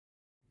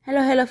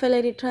Hello,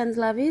 fellow trans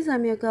lovies.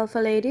 I'm your girl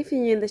Lady. If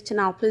you're new in this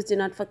channel, please do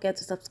not forget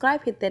to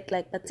subscribe, hit that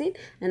like button,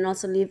 and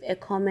also leave a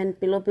comment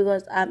below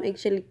because I'm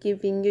actually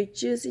giving you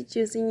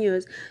juicy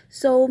news.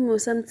 So,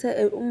 Musa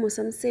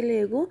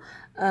Mseleku,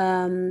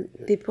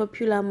 the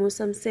popular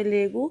Musa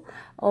Mseleku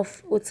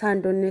of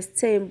Uthando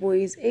Nestembo,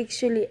 is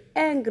actually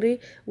angry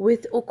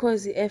with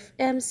Ukhozi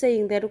FM,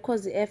 saying that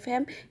Ukhozi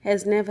FM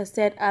has never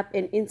set up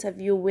an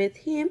interview with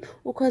him.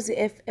 Ukhozi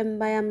FM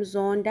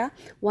Bayamzonda,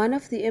 one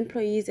of the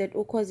employees at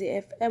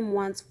Ukhozi FM,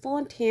 once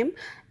phoned him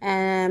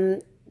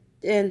and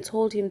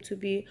told him to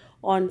be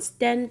on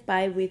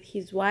standby with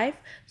his wife.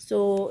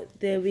 So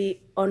they were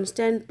on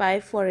standby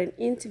for an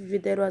interview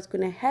that was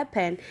going to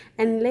happen.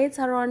 And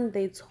later on,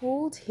 they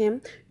told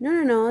him,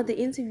 no, the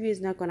interview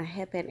is not going to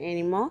happen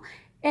anymore.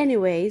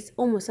 Anyways,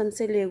 Musa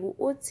Mseleku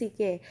uthi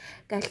ke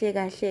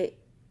kahle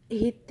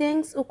he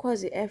thinks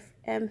Ukhozi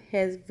FM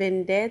has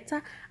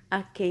vendetta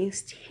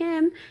against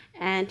him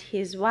and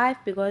his wife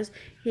because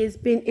he's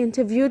been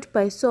interviewed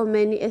by so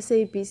many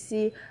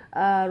SABC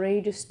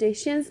radio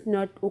stations,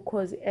 not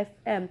Ukhozi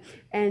FM,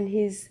 and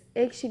he's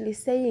actually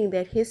saying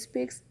that he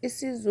speaks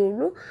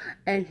isiZulu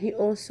and he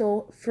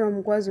also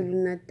from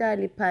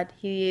KwaZulu-Natal, but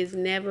he has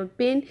never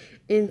been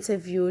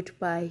interviewed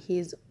by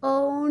his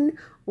own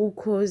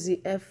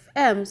Ukhozi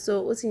FM.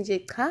 So uthi nje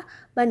cha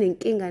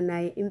banenkinga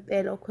naye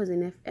impela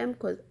Ukhozi FM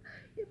because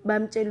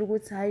bamtshela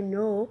ukuthi hayi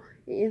no,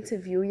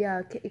 i-interview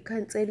yakhe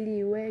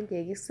ikhanseliwe,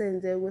 ngeke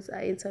isenze ukuthi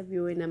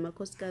a-interviewe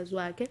namakhosikazi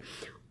wakhe.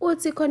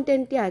 Uthi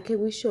i-content yakhe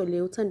kwishow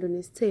le Uthando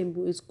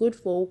Nesithembu is good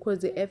for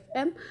Ukhozi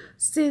FM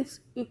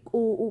since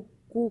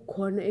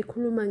kukhona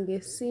ikhuluma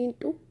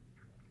ngesintu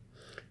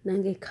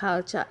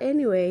nange-culture.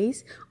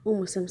 Anyways,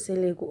 Musa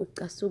Mseleku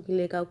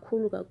ucasukile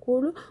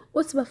kakhulu.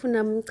 Uthi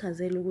bafuna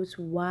bamchazele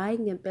ukuthi why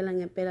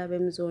ngempela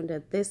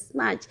bemzonda this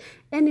much.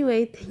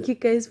 Anyway, thank you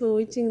guys for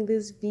watching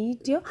this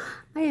video.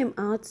 I am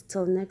out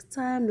till next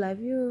time.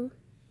 Love you.